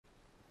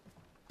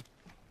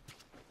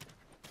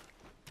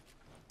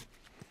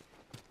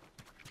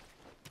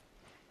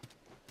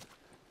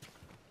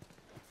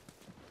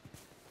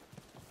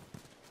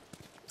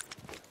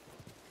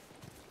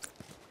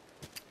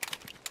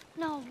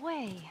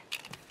way.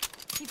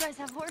 You guys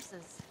have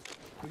horses.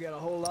 We got a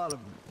whole lot of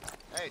them.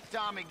 Hey,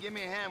 Tommy, give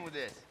me a hand with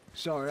this.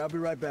 Sorry, I'll be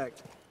right back.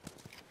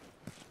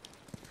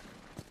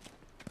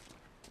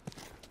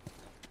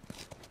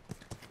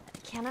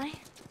 Can I?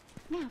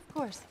 Yeah, of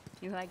course.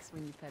 He likes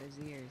when you pet his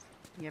ears.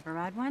 You ever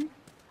ride one?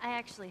 I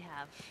actually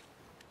have.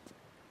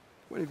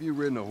 When have you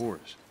ridden a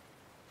horse?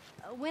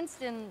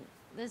 Winston,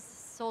 this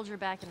soldier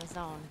back in the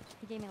zone,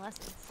 he gave me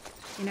lessons.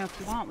 You know, if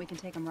you want, we can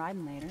take him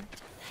riding later.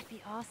 That'd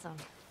be awesome.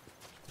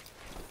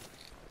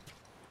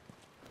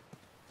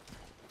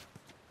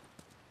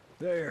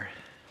 There.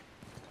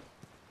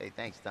 Hey,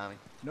 thanks, Tommy.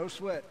 No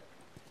sweat.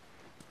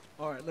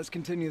 All right, let's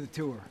continue the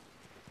tour.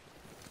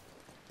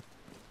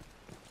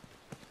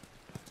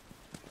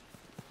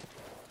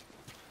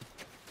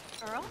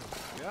 Earl?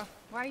 Yeah?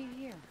 Why are you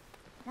here?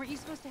 Weren't you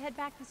supposed to head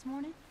back this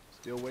morning?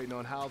 Still waiting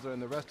on Hauser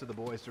and the rest of the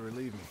boys to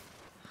relieve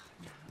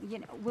me. You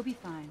know, we'll be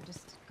fine.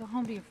 Just go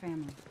home to your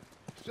family.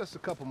 Just a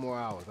couple more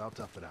hours, I'll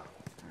tough it out.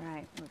 All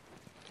right, look,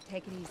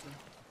 take it easy.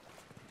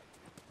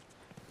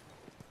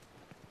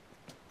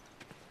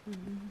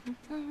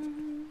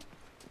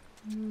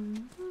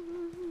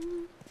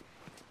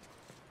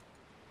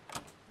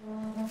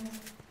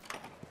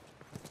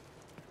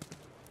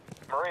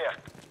 Maria,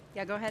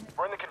 Yeah, go ahead.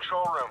 we're in the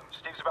control room.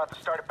 Steve's about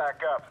to start it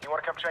back up. You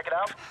want to come check it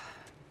out?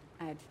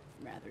 I'd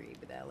rather eat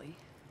with Ellie.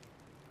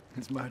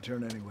 It's my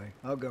turn anyway.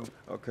 I'll go.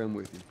 I'll come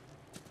with you.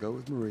 Go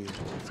with Maria.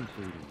 Get some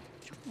food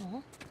in.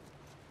 Joel?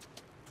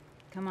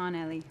 Come on,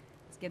 Ellie.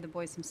 Let's give the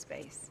boys some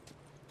space.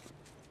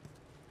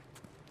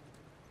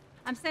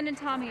 I'm sending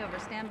Tommy over.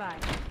 Stand by.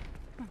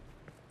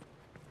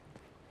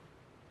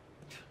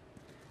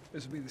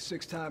 This will be the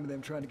 6th time of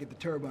them trying to get the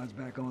turbines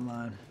back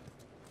online.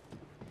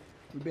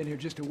 We've been here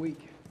just a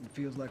week. It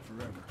feels like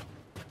forever.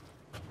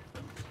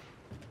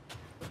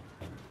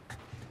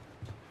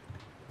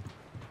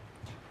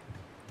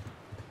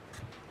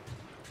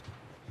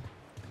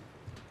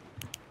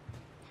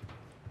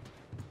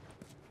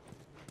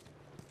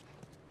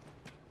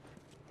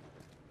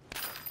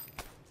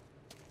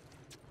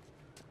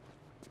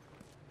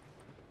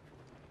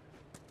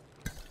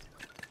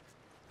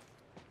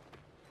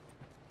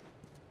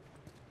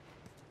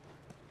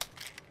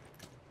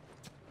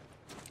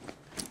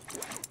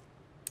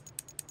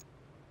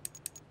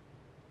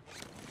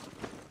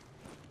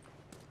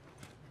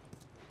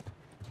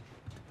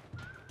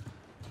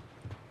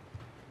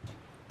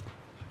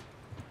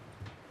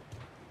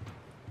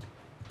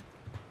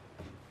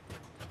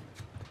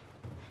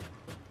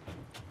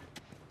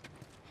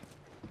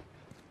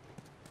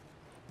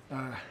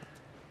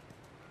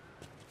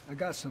 I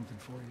got something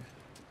for you.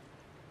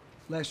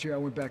 Last year I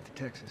went back to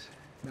Texas,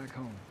 back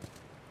home.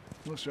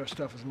 Most of our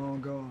stuff is long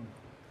gone.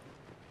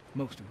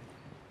 Most of it.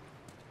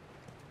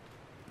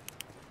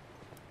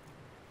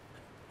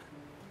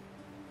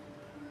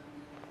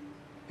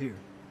 Here.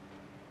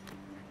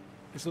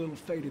 It's a little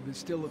faded, but it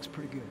still looks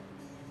pretty good.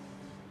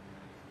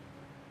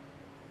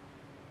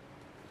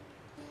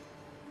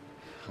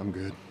 I'm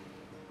good.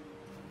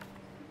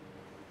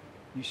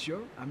 You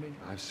sure? I mean...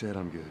 I've said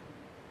I'm good.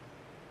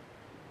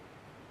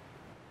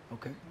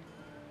 Okay.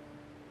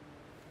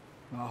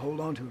 I'll hold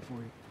on to it for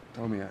you.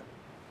 Tommy,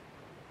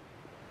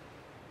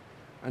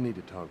 I need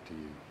to talk to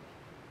you.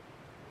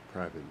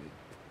 Privately.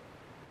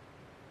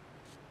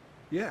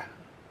 Yeah,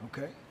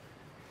 okay.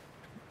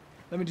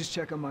 Let me just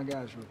check on my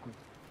guys real quick.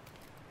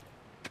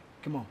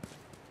 Come on.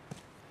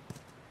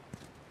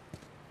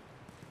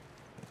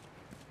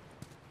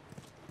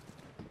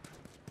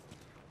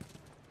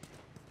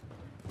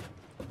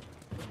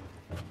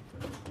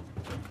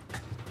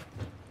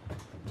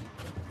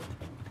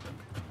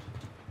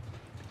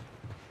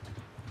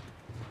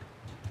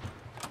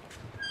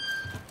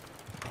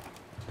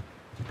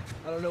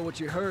 I don't know what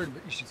you heard,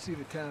 but you should see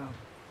the town.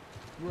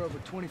 We're over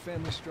 20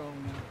 families strong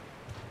now.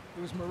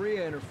 It was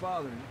Maria and her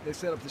father. They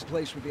set up this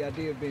place with the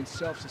idea of being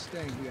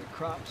self-sustained. We got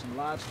crops and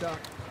livestock.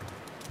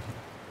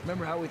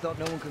 Remember how we thought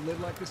no one could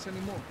live like this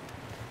anymore?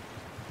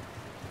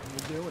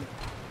 We're doing it.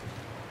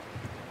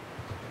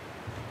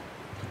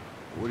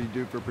 What do you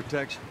do for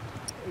protection?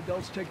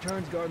 Adults take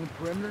turns guarding the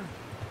perimeter.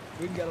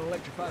 We can get an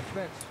electrified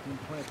fence when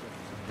the plant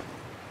ready.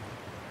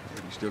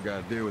 But you still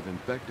gotta deal with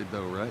infected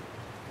though, right?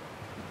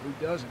 Who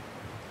doesn't?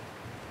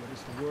 But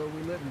it's the world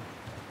we live in.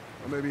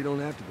 Or maybe you don't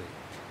have to be.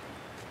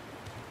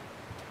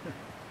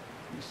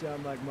 You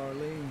sound like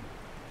Marlene.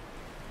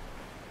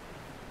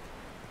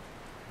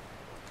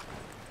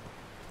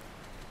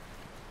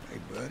 Hey,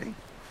 buddy.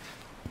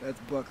 That's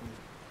Buckley.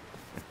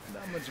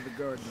 Not much of a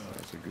guard dog.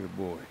 That's a good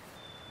boy.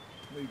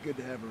 Really good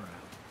to have around.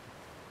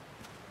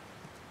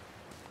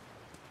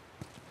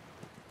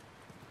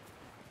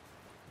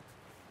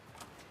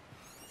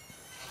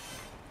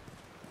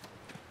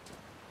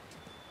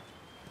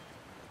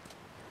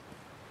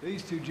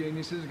 These two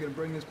geniuses are gonna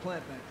bring this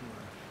plant back to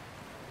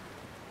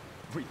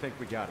life. We think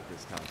we got it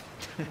this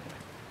time.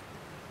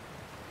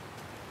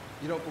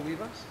 You don't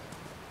believe us?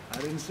 I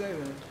didn't say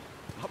that.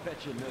 I'll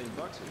bet you $1 million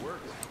it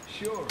works.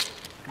 Sure.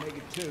 Make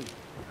it two.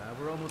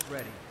 We're almost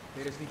ready.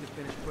 They just need to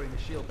finish putting the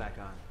shield back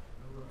on.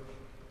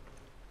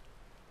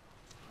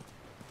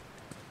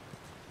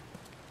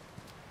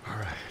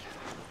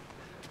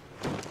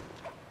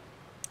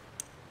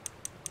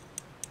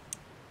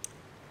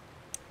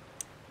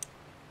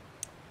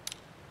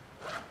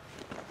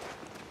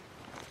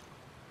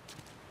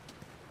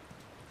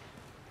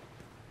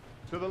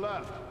 To the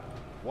left.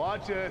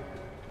 Watch it.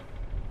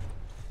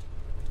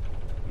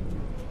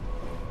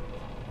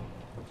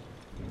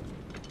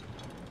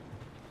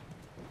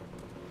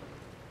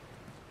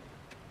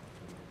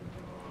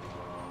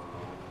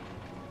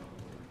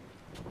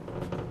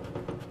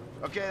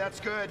 Okay,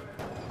 that's good.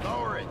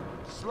 Lower it.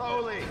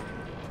 Slowly.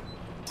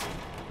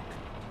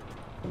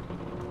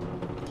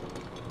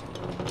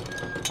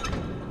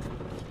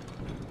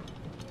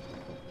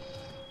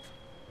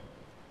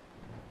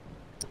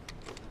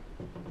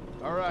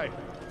 All right.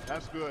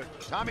 That's good.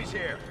 Tommy's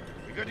here.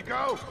 We good to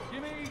go?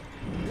 Give me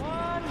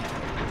 1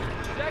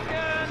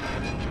 second.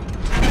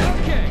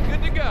 Okay,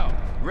 good to go.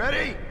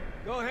 Ready?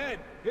 Go ahead,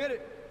 hit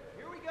it.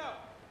 Here we go.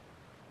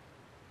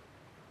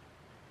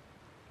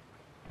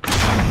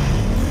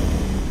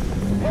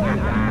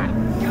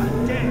 God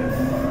damn.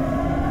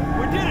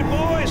 We did it,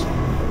 boys.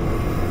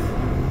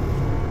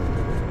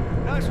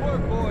 Nice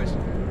work, boys.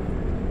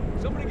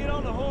 Somebody get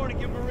on the horn and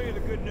give Maria the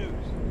good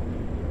news.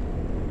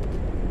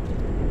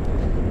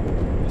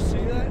 You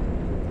see that?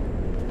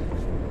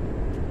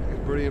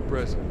 It's pretty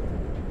impressive.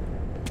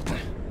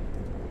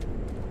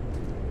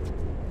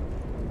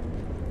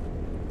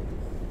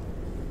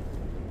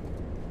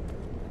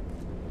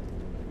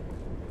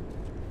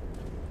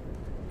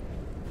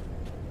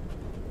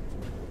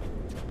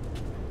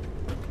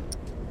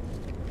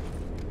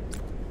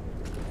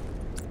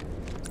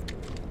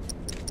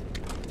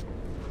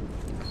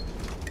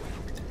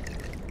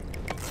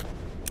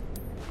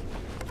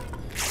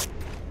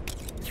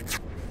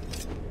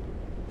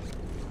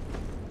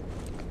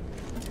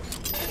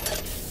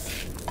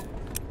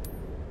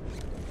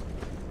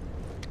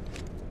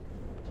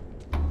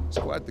 It's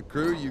quite the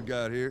crew you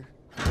got here.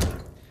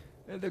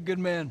 Yeah, they're good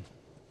men.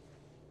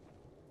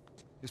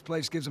 This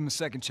place gives them a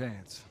second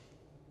chance.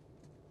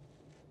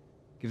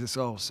 Gives us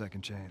all a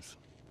second chance.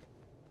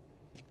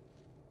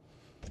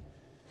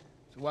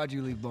 So why'd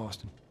you leave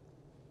Boston?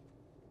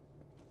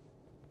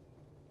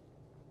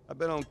 I've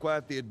been on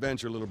quite the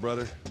adventure, little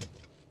brother.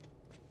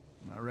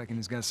 I reckon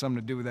it's got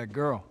something to do with that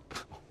girl.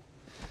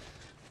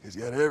 It's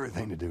got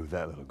everything to do with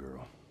that little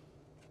girl.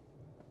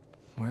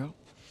 Well,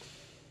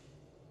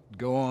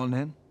 go on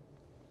then.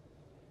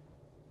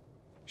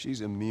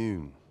 She's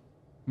immune.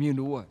 Immune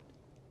to what?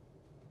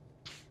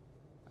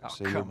 I've Oh,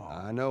 seen come her,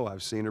 on. I know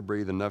I've seen her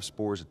breathe enough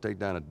spores to take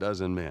down a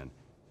dozen men.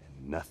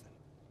 And nothing.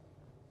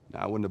 Now,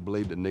 I wouldn't have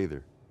believed it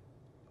neither.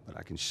 But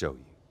I can show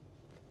you.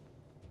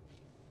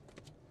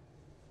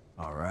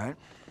 All right.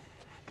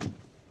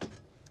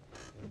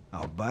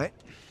 I'll bite.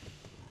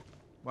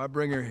 Why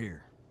bring her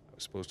here? I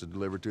was supposed to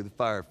deliver to the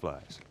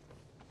Fireflies.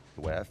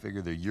 The way I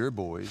figure they're your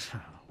boys.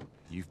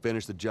 You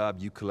finish the job,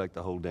 you collect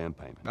the whole damn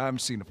payment. I haven't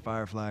seen a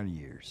Firefly in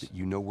years.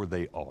 You know where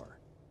they are.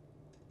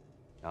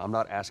 Now, I'm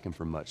not asking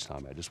for much,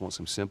 Tommy. I just want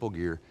some simple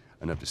gear,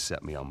 enough to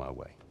set me on my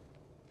way.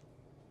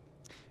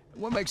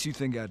 What makes you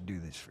think I'd do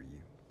this for you?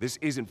 This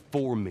isn't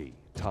for me,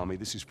 Tommy.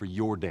 This is for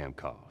your damn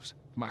cause.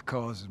 My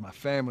cause is my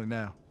family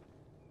now.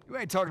 You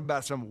ain't talking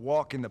about some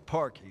walk in the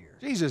park here.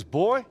 Jesus,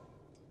 boy.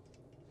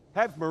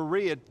 Have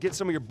Maria get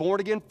some of your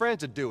born-again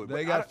friends to do it.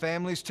 They got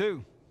families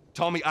too.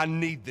 Tommy, I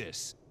need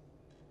this.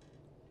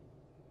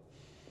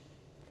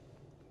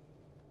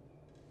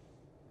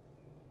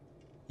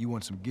 You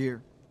want some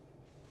gear?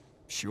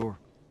 Sure.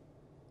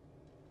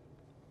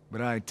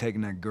 But I ain't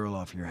taking that girl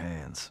off your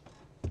hands.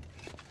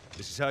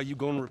 This is how you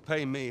gonna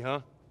repay me,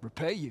 huh?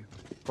 Repay you.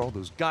 For all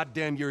those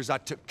goddamn years I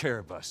took care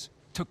of us.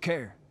 Took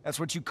care. That's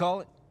what you call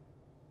it?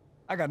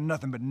 I got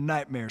nothing but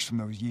nightmares from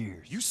those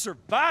years. You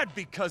survived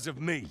because of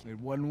me. It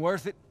wasn't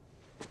worth it.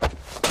 I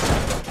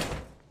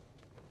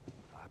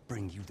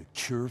bring you the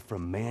cure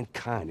from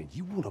mankind, and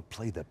you wanna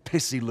play the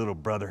pissy little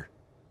brother.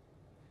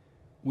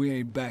 We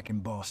ain't back in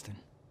Boston.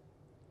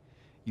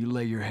 You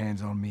lay your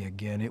hands on me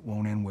again, it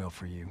won't end well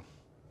for you.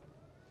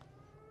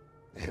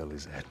 The hell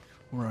is that?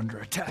 We're under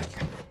attack.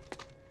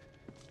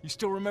 You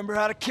still remember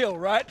how to kill,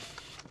 right?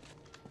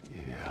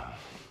 Yeah.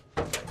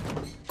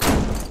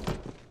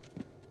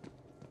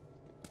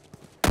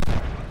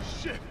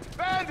 Shit!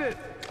 Bandit!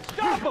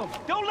 Stop him!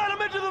 Don't let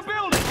him into the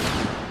building!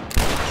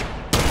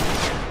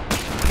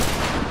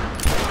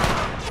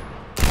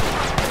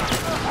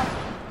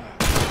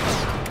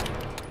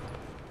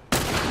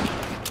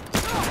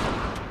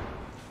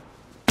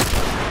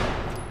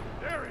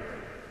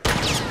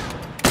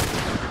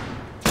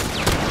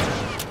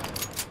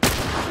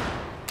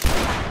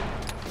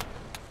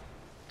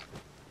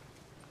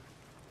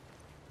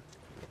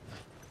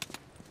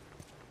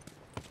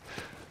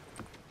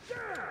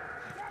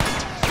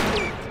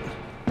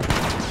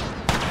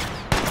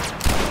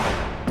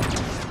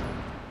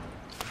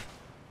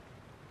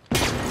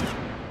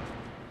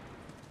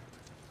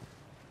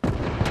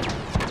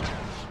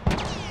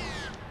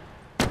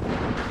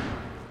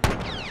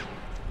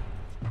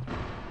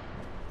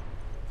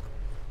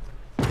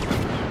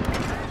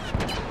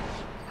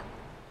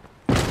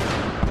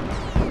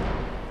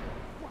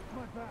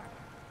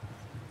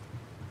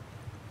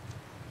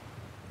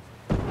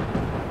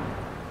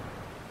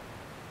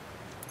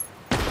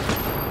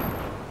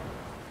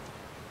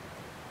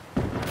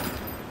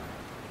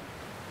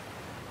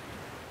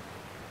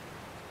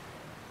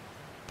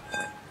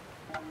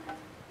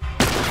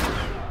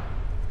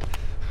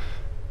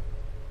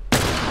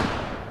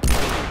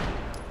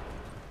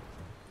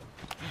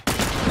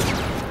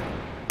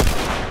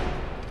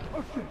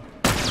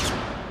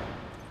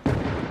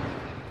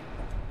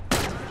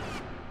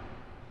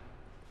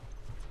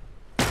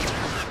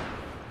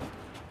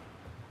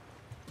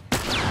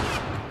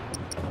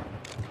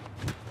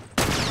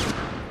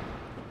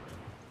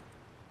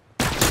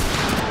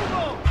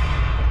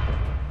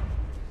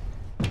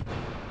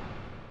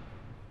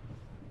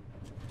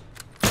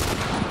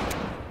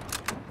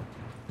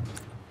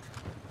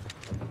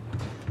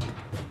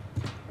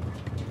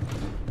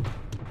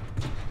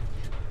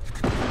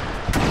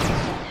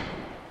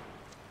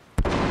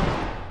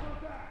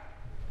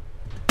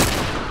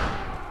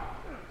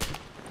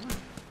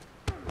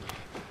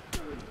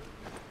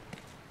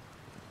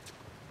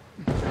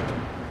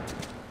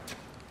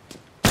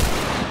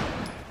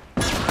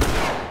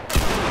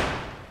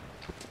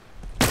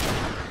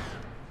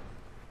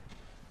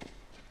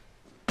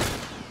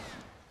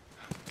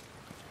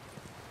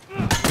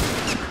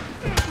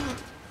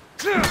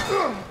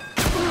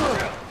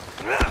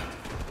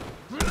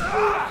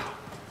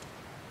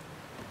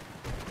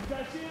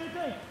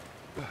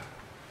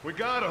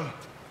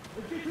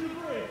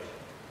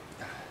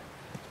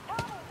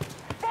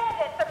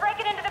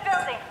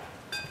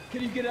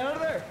 Can you get out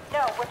of there?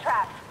 No, we're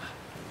trapped.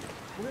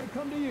 We're gonna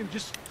come to you.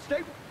 Just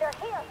stay... They're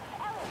here.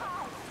 Ellie,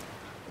 hide.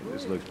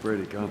 This looks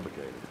pretty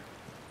complicated.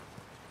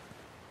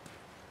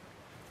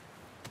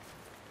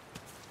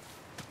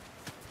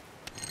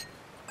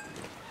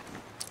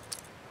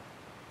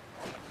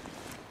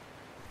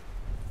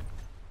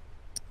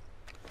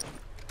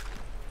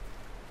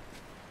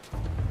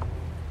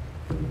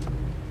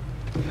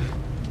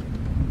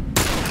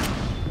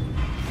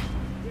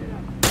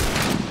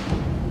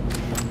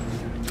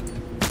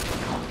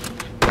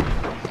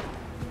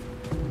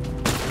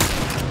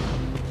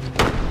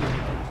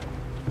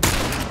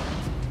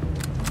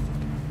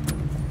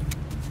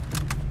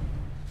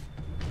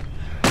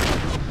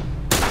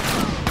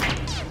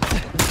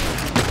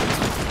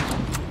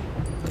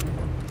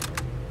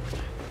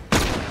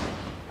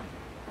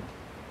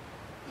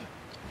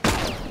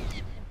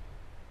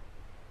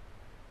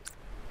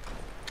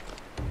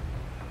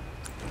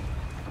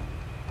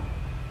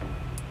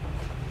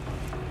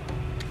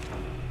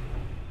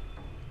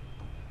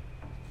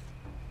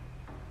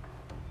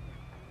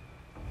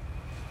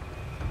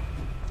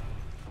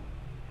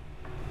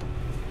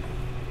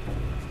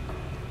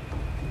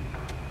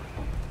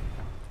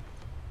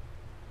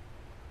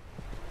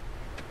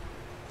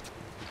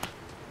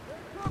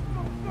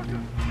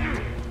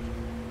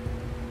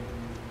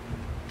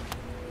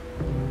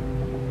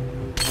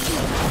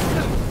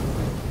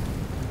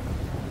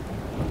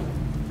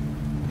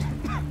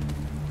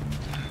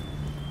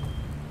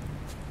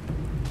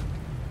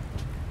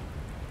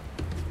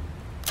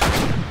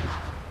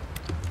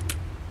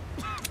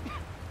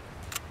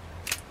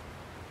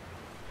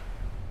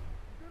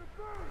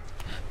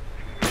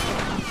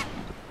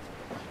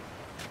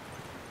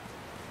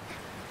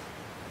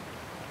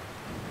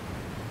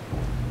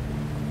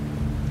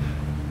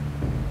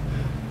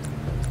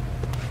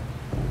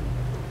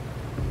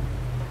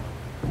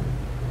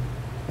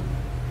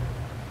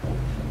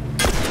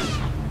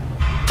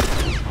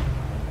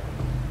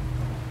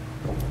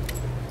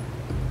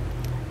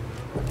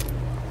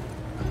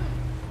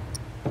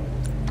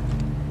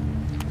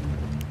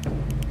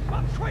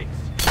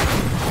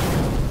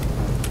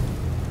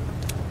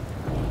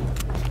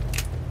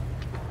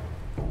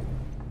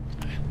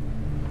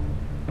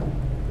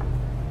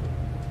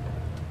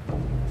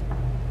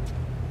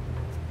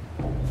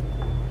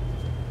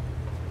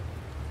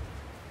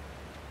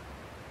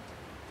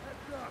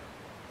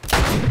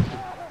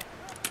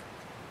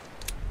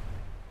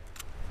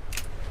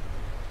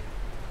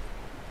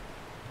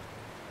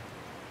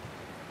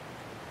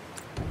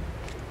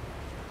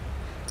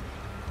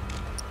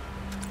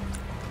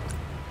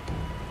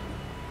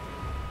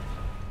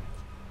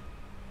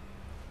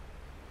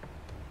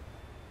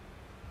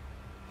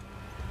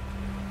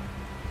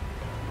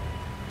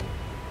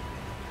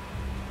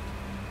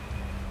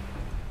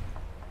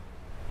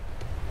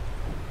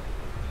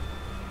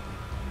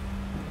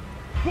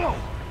 Whoa!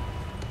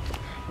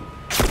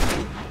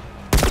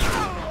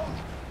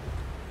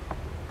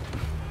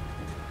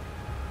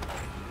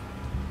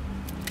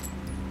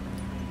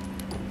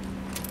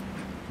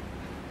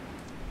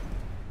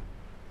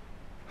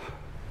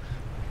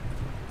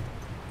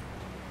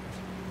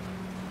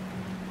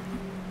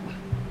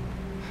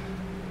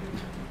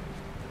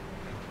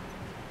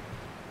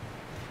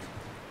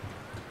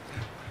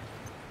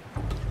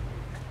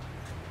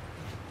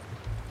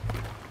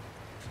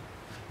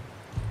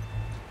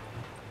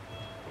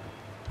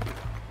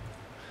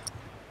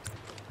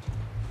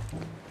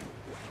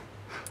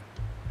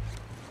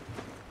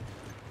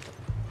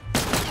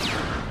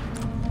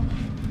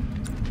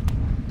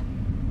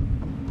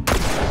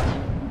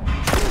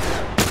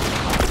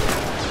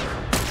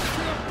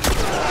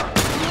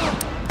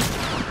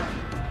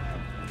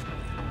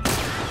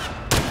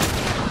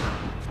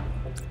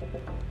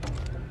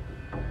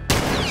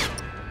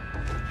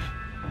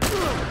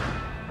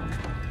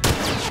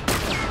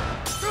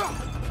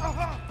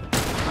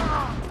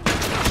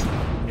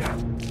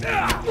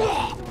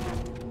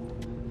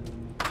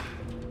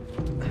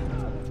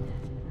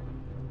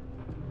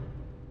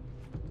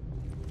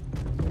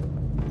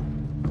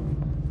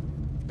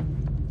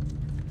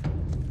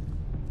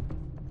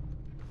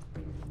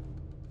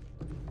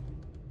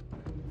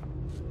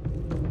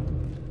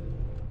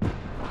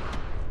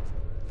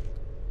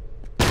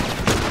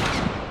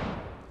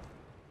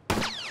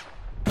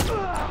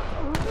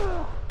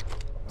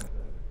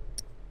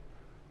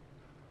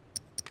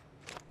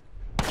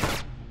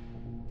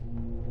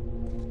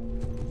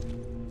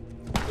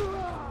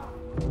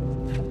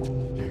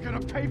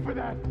 Pay for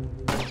that!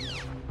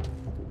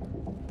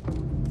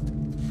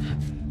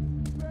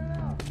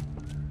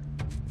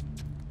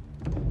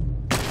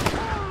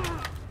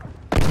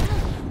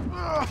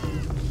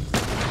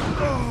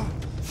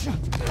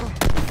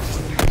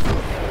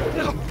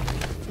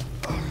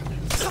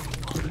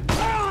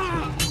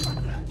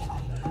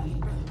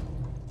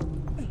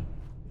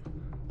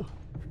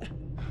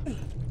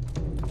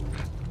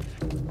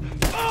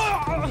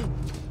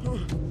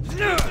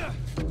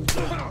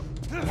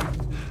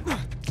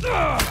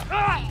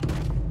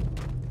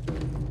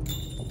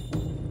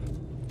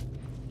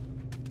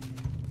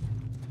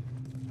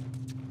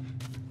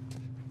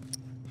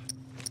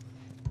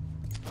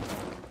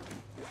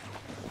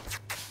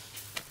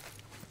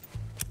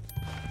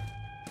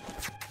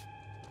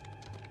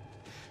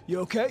 You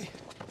okay?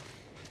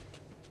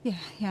 Yeah,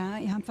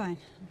 I'm fine.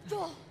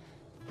 Joel!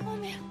 Oh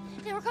man,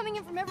 they were coming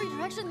in from every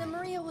direction, then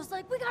Maria was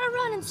like, we gotta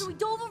run, and so we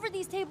dove over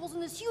these tables,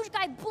 and this huge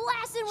guy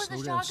blasted with a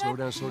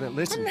shotgun. Slow down.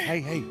 Listen,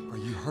 hey, are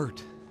you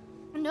hurt?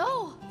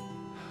 No.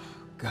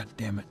 God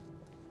damn it.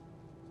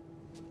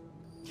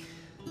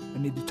 I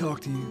need to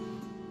talk to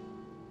you.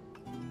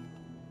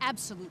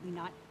 Absolutely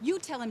not. You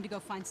tell him to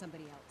go find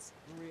somebody else.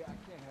 Maria, I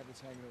can't have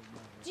this hanging over my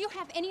head. Do you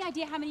have any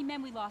idea how many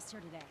men we lost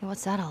here today? Hey,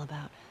 what's that all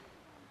about?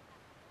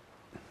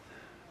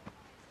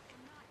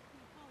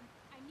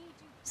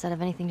 Does that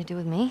have anything to do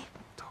with me?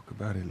 Talk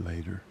about it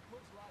later.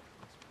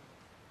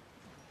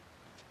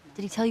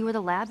 Did he tell you where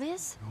the lab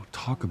is? We'll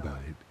talk about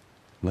it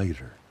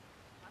later.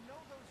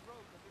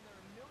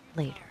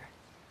 Later.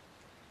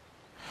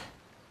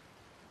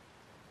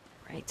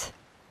 Right.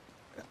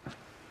 It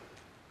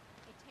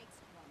takes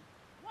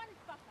one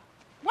fuck up.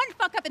 One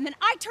fuck up, and then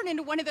I turn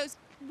into one of those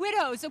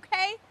widows,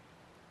 okay?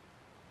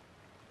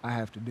 I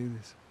have to do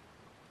this.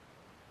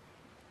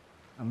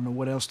 I don't know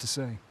what else to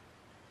say.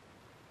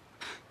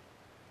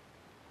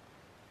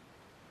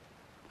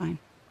 Fine.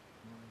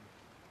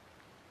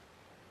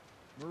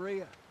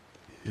 Maria.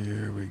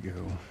 Here we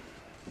go.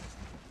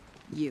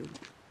 You.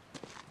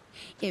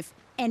 If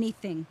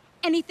anything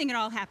at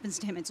all happens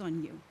to him, it's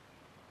on you.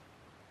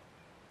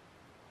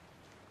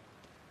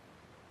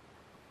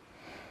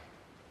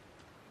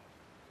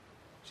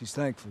 She's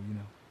thankful, you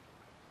know.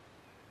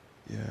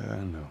 Yeah,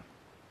 I know.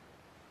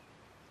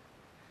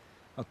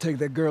 I'll take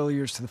that girl of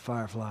yours to the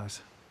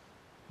Fireflies.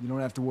 You don't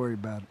have to worry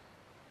about it.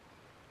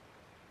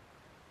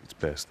 It's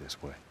best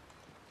this way.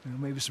 You know,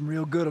 maybe some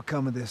real good will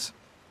come of this.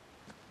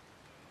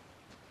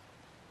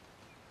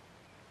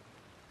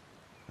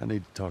 I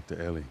need to talk to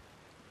Ellie.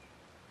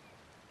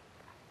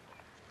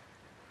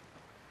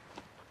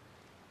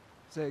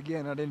 Say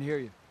again, I didn't hear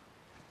you.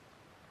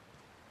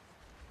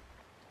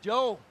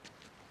 Joel!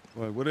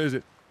 What is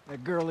it?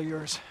 That girl of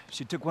yours.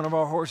 She took one of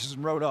our horses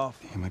and rode off.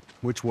 Damn it.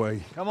 Which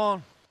way? Come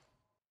on.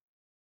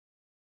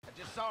 I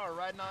just saw her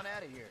riding on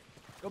out of here.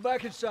 Go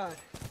back inside.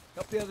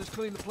 Help the others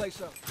clean the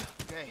place up.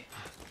 Okay.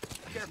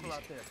 Careful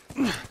out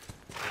there.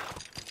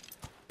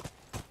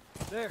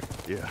 There.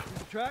 Yeah. See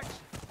the tracks?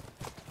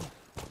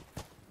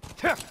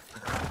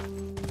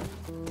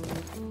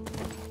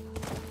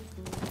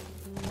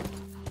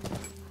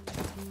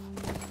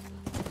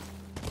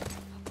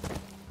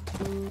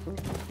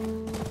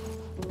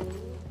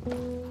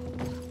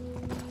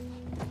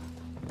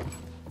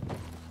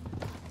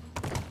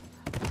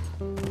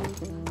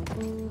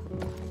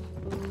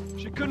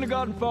 She couldn't have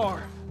gotten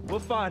far. We'll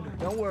find her,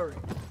 don't worry.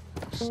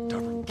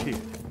 Stubborn kid.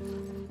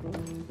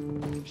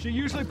 She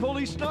usually pull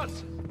these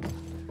stunts.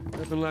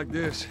 Nothing like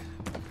this.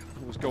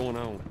 What's going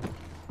on?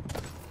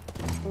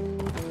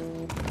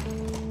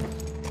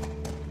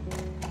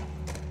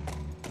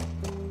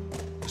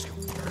 Let's go.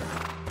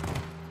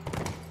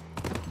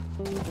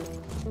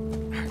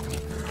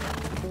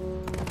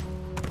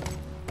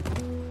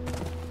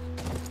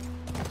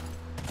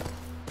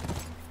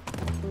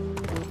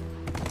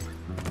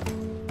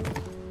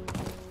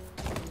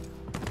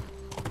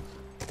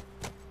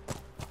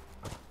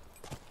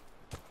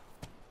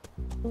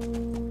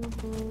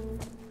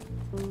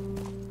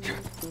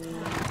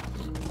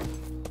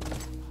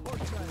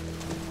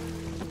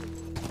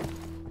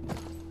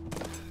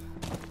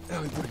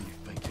 Ellie, what are you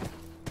thinking?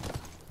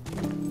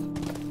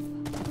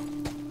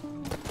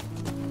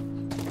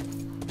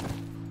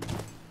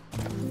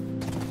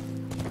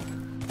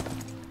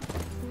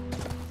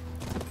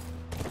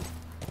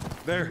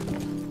 There.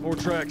 More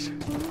tracks.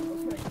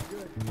 Okay,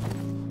 good.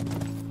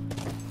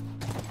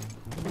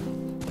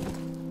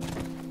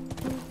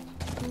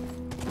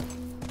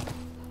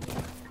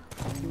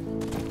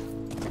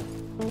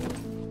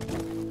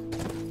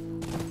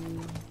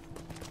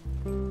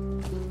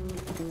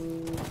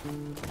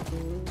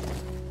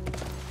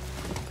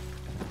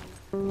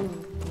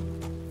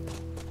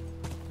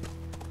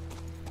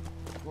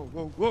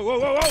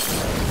 Whoa!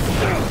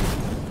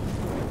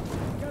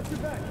 Got your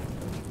back.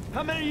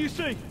 How many you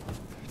see?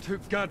 Too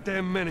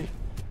goddamn many.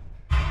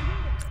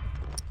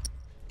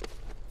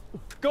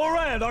 Go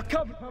around, I'll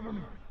cover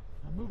me.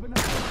 I'm moving up.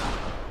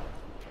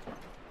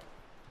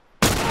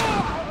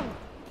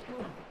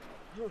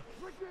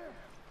 Right there.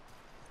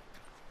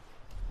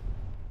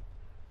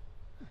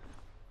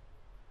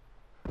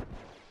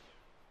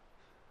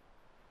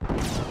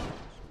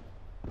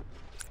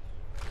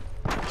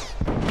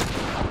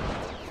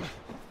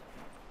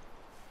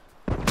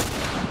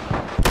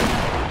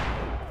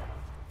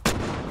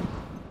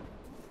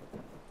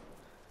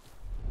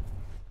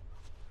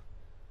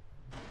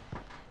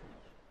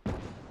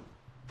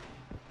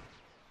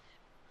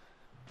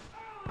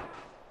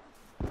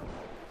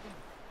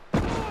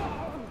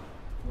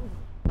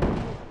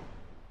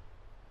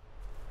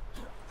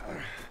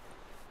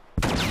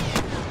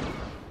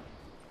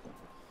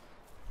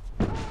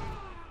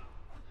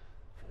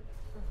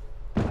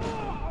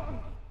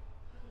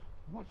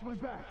 Watch my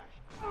back.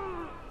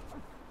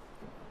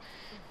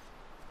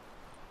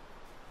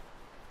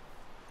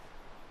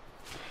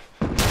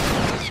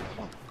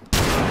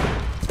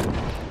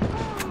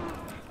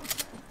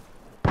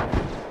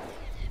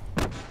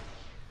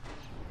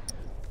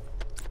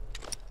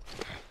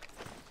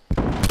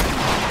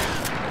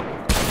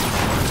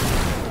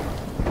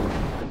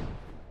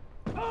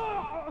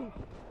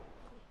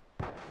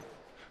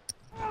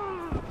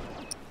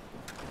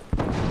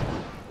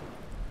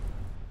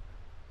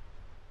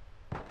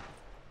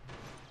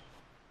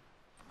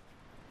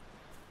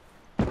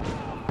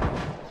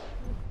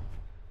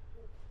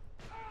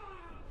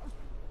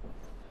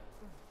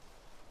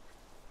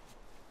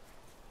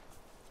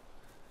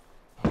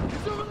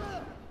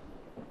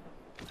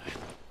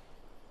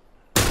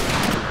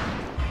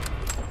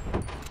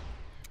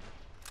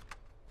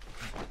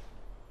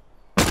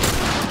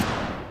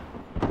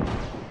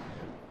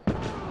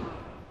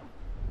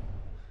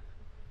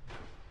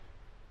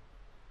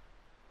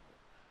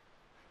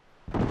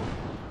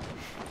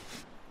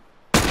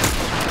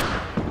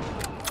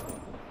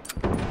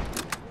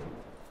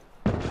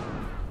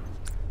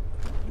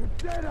 You're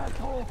dead,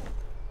 asshole!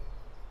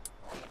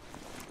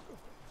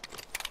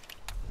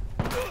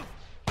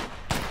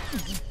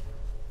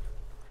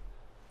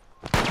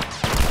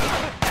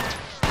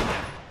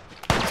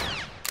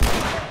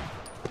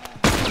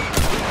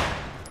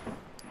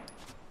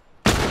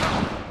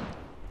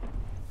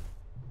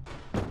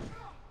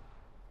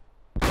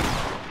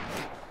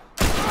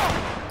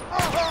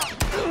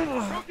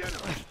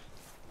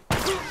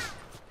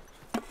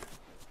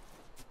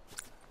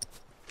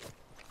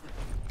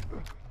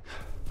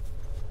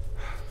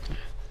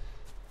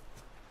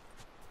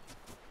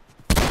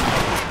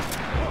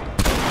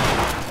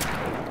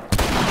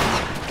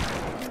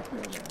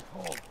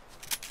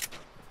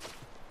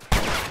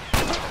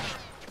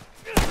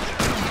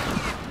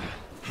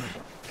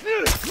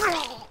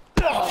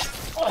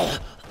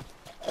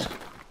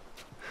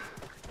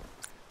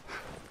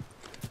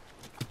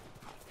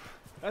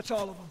 That's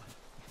all of them.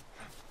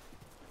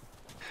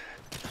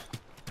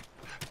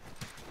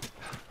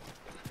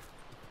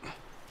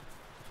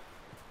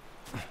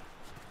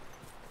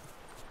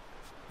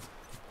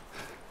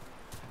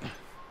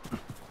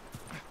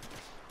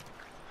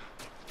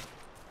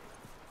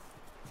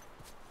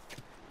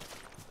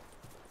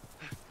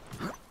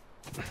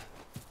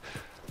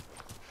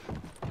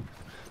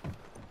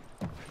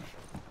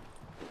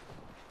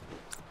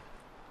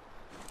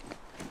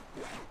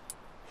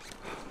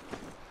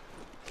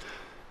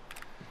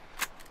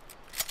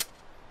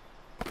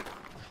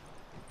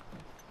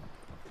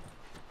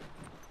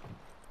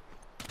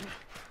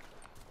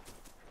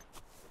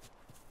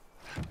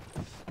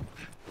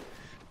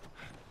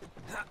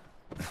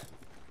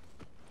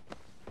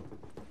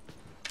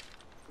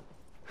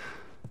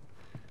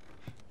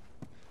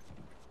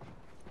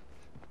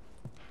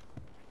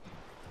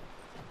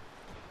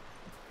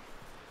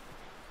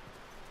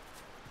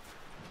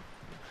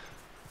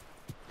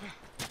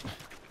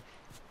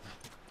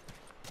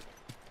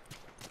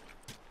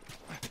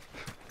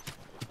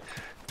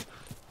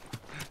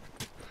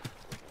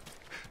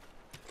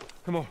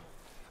 Come on,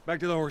 back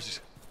to the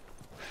horses.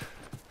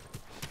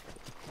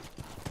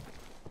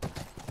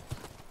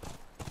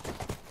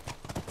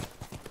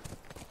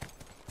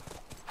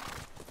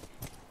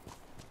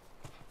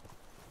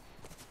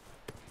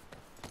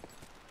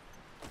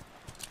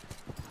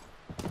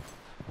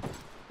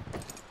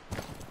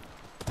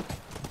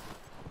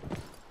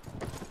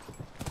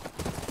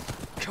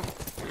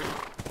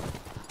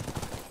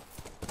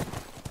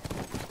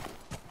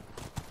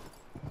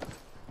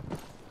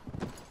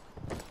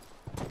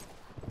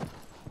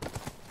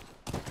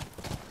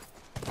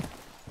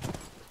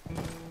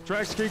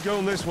 Tracks keep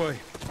going this way.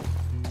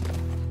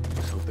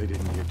 Just hope they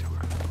didn't get to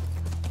her.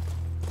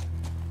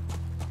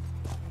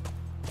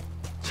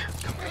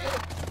 Come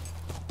on.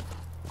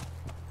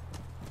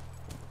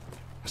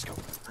 Let's go.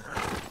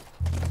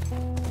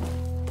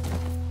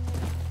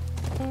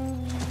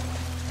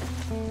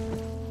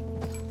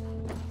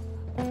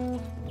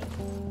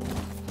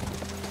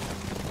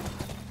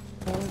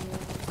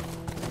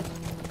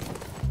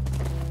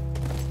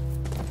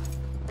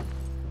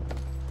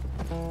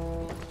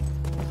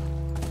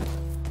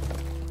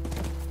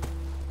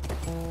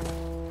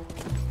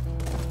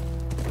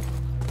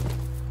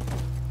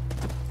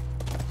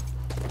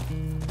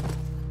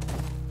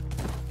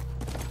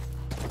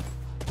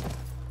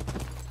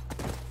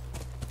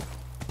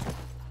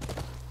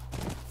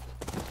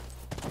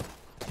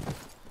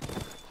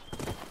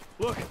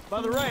 Look,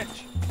 by the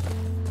ranch.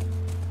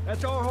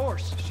 That's our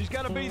horse. She's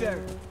got to be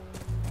there.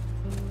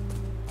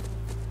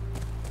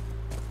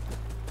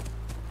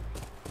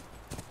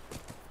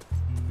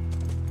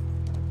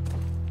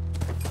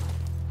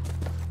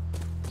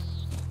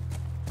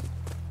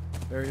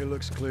 Area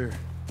looks clear.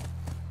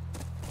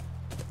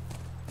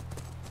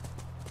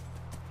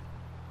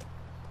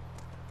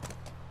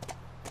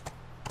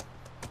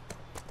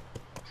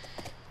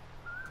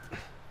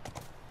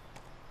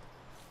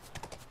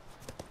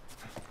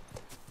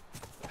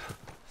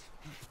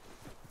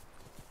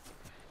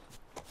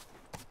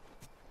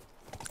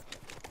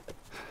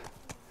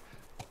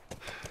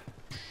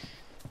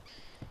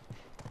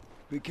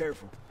 Be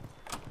careful.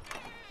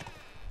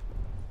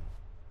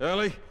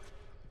 Ellie?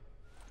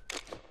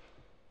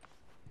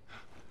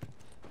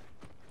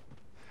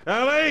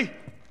 Ellie!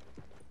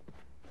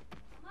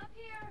 I'm up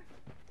here.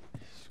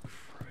 Jesus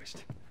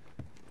Christ.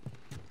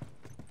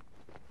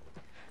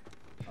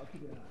 I'll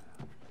keep an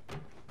eye out.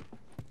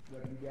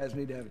 Look, you guys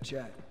need to have a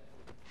chat.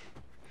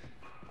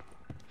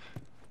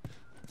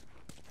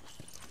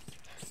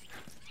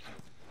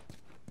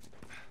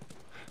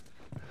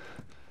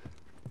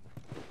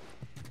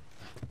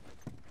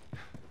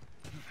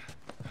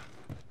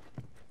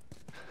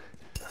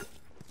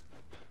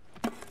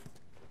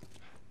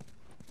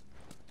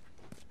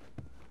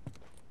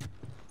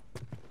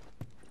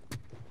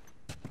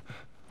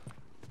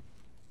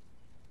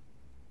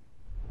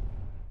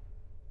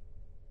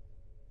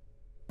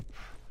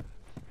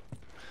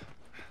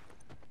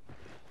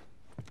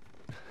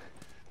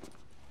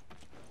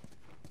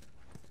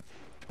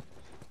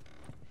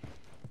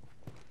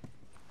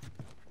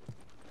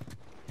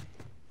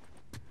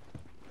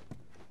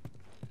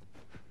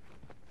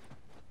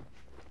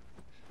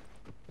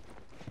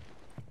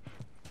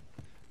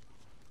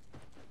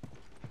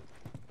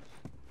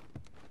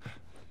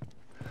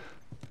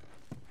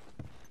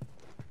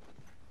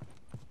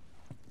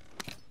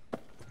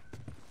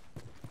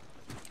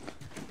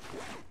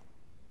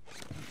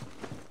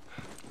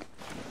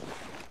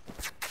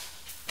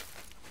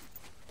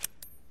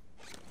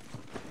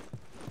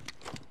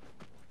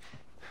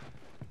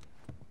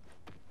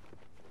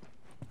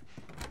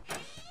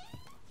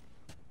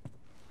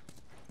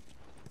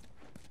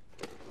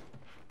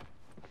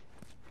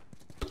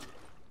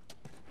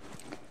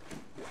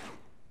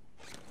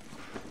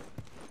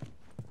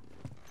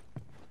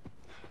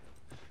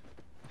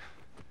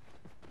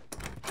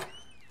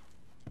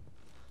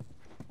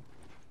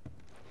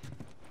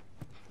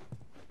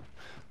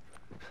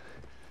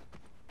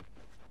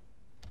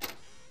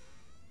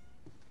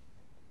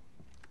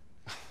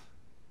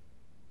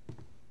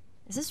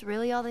 Is this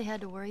really all they had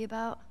to worry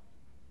about?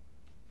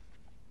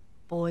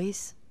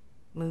 Boys,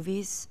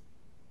 movies,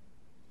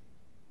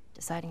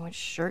 deciding which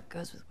shirt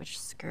goes with which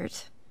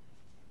skirt.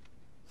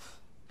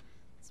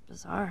 It's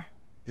bizarre.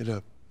 Get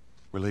up.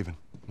 We're leaving.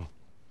 Come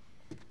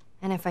on.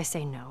 And if I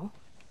say no?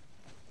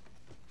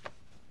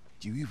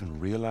 Do you even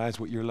realize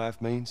what your life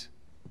means?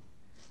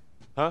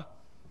 Huh?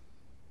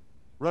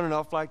 Running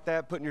off like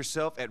that, putting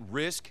yourself at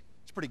risk?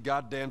 It's pretty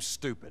goddamn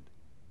stupid.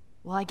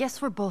 Well, I guess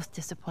we're both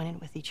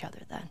disappointed with each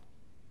other then.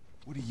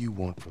 What do you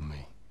want from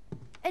me?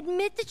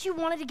 Admit that you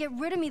wanted to get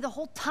rid of me the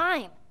whole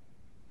time.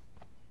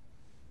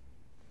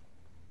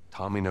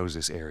 Tommy knows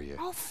this area.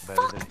 Oh,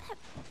 better fuck than... that.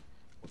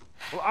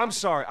 Well, I'm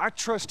sorry. I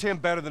trust him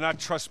better than I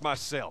trust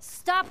myself.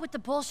 Stop with the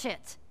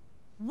bullshit.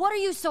 What are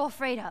you so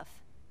afraid of?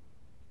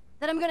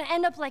 That I'm gonna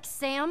end up like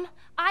Sam?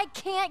 I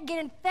can't get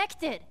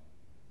infected.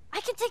 I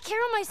can take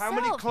care of myself.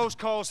 How many close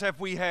calls have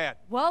we had?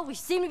 Well, we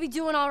seem to be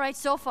doing all right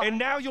so far. And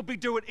now you'll be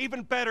doing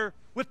even better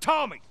with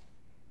Tommy.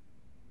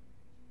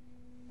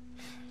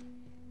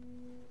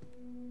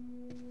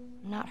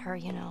 Not her,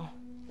 you know.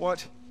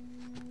 What?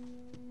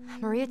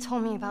 Maria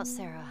told me about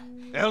Sarah.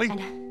 Ellie? And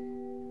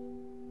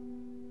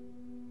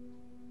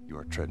You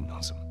are treading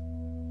on some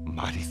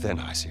mighty thin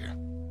ice here.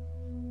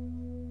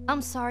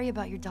 I'm sorry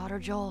about your daughter,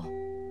 Joel.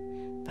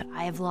 But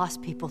I have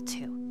lost people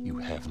too. You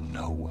have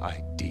no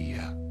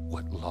idea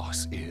what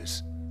loss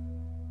is.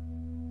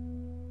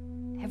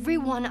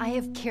 Everyone I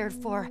have cared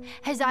for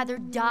has either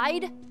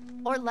died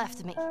or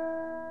left me.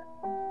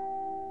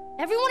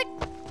 Everyone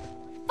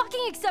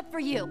fucking except for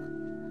you.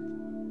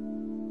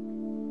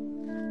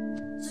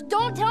 So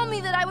don't tell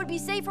me that I would be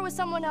safer with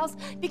someone else,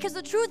 because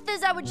the truth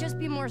is I would just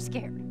be more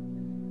scared.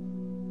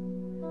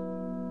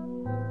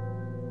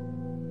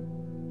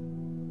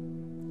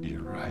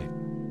 You're right.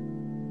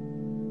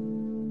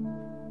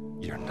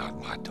 You're not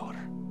my daughter.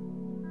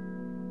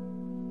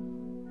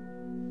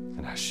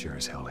 And I sure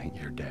as hell ain't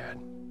your dad.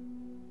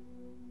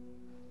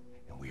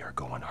 And we are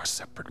going our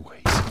separate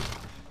ways.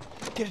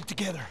 Get it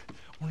together.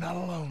 We're not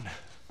alone.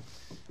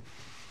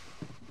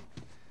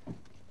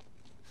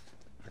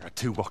 I got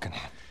two walking in.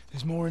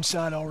 There's more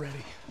inside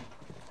already.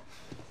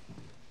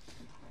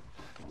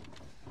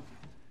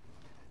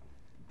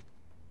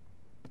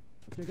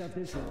 Check out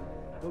this one.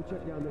 Go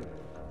check down there.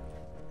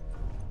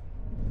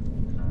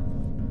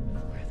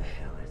 Where the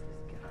hell is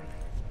this guy?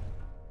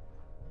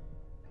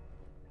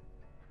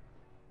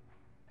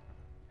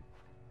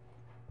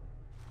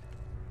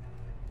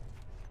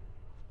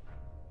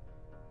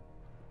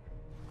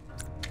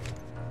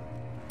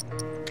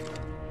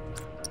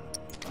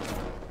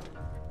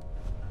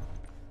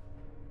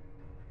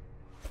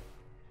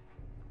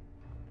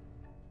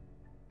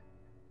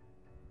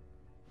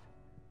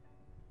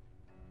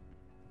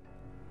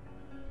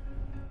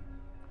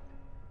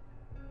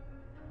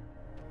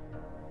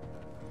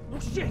 Oh,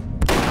 shit!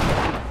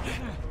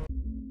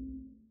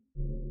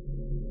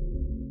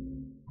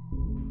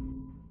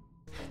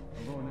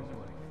 I'm going this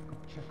way.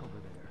 Check over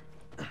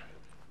there.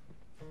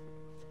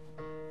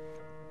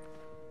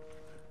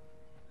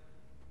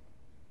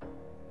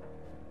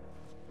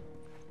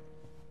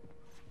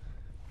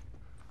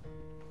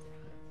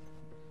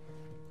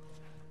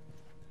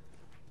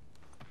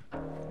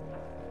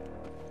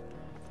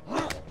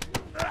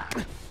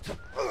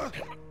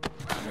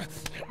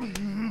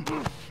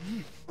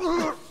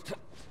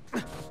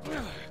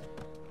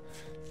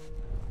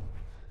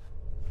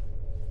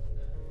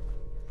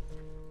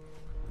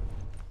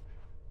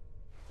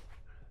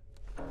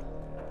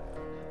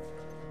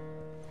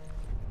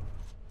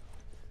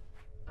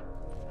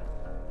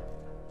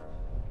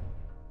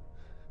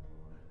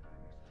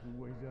 Two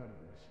ways out of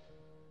this.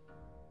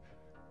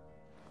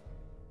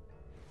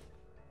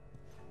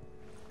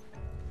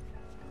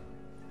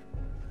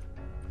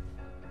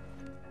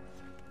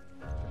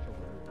 Check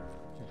over here.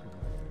 Check over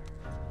there.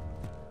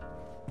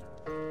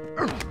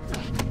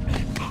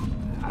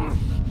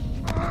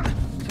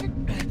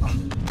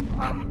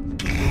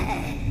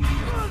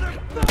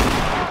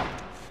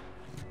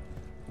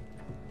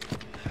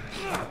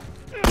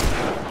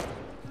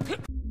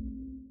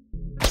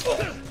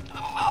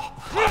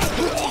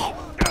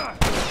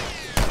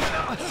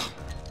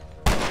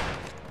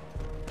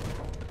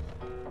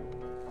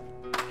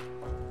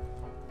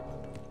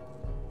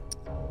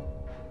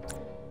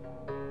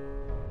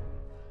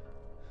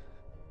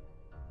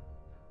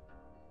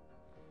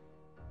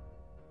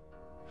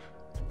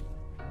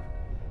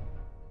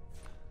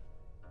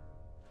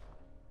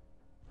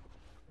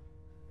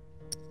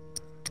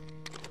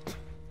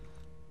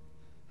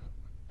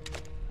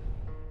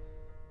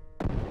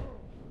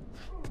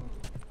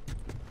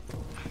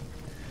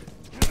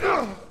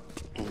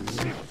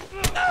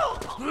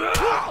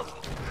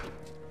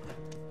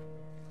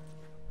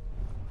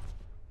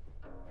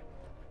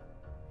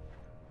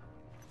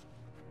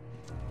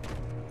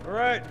 All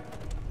right.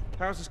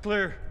 House is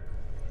clear.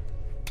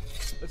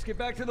 Let's get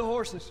back to the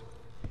horses.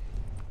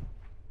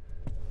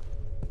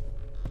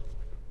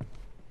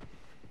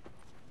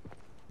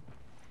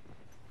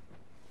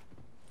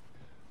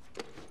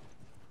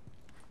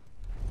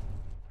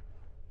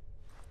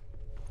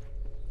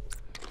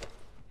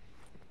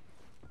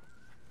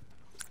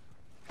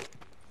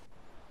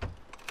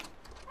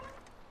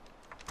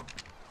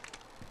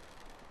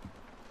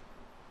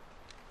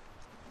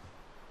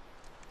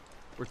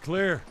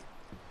 clear.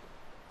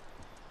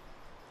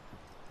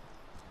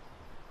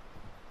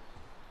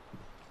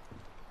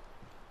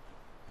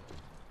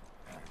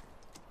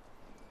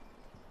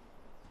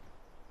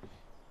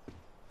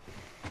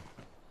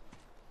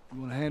 You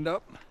want a hand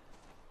up?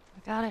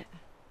 I got it.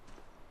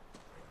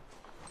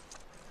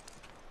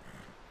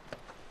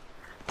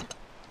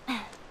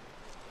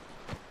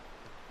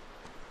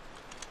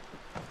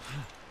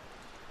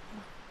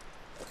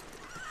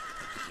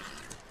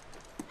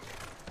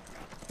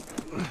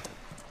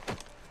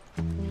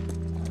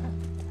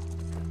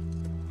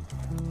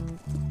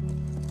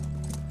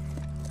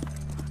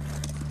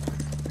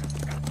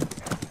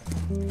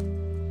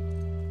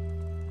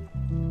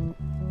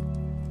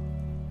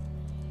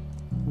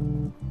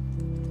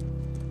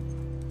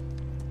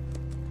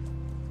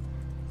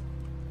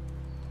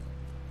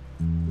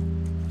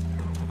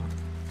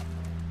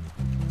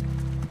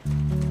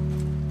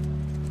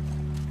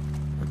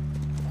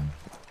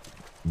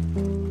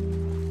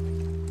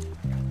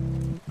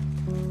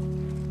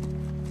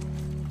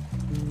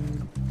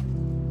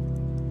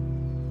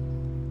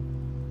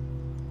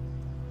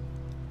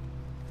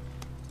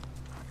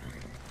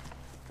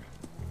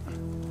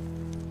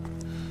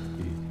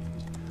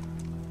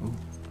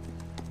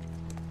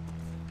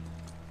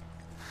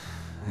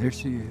 There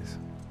she is.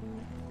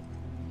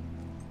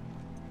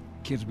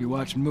 Kids will be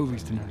watching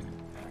movies tonight.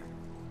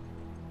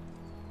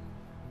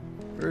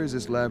 Where is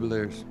this lab of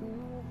theirs?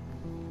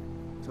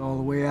 It's all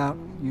the way out,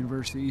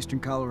 University of Eastern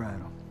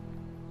Colorado.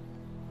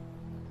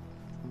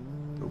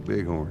 No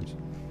bighorns.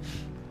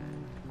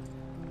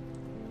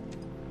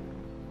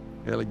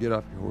 Ellie, get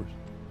off your horse.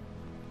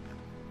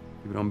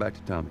 Give it on back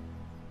to Tommy.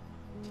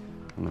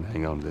 I'm gonna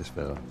hang on to this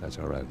fella, if that's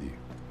all right with you.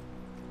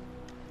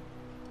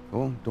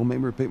 Go on, don't make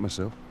me repeat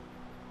myself.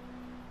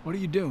 What are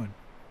you doing?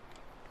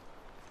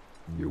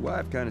 Your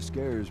wife kind of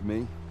scares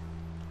me.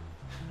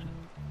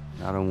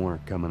 I don't want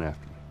her coming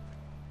after me.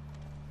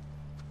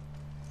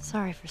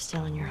 Sorry for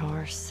stealing your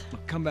horse.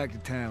 Well, come back to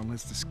town.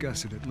 Let's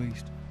discuss it at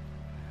least.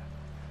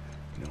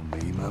 You know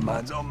me, my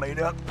mind's all made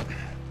up.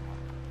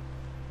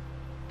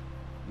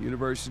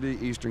 University,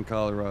 Eastern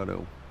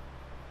Colorado.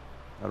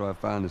 How do I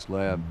find this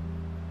lab?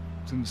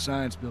 It's in the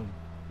science building.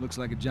 Looks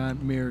like a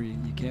giant mirror.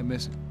 You can't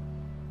miss it.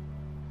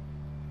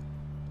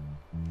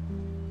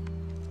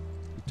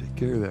 You take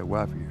care of that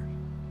wife of yours.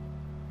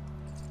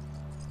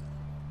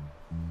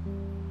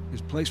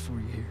 There's a place for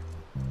you here.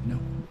 You know?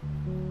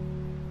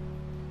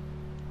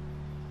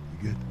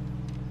 You good?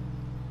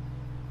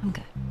 I'm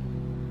good.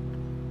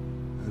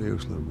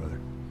 Adios, little brother.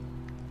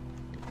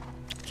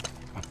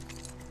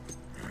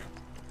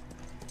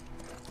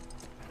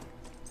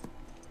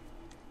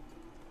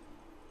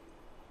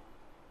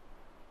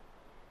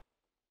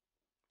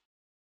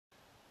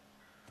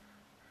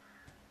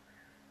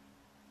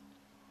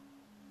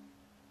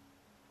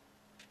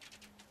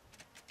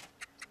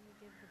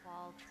 Give the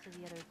ball to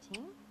the other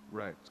team?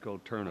 Right, it's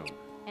called turnover.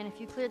 And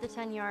if you clear the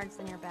 10 yards,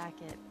 then you're back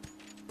at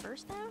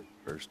first down?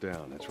 First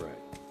down, that's right.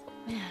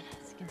 Man,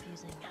 it's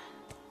confusing.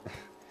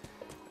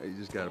 You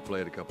just gotta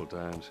play it a couple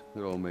times.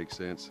 It all makes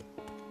sense.